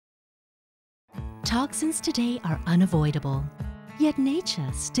Toxins today are unavoidable, yet nature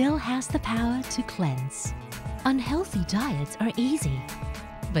still has the power to cleanse. Unhealthy diets are easy,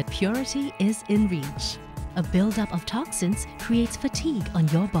 but purity is in reach. A buildup of toxins creates fatigue on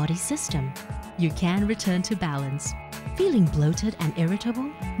your body system. You can return to balance. Feeling bloated and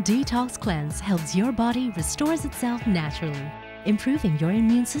irritable? Detox-Cleanze helps your body restores itself naturally, improving your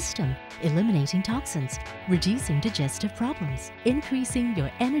immune system, eliminating toxins, reducing digestive problems, increasing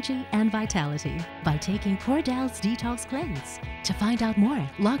your energy and vitality by taking Kordel's Detox-Cleanze. To find out more,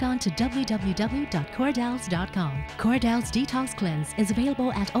 log on to www.kordels.com. Kordel's Detox-Cleanze is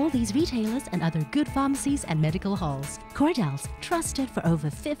available at all these retailers and other good pharmacies and medical halls. Kordel's, trusted for over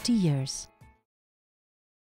 50 years.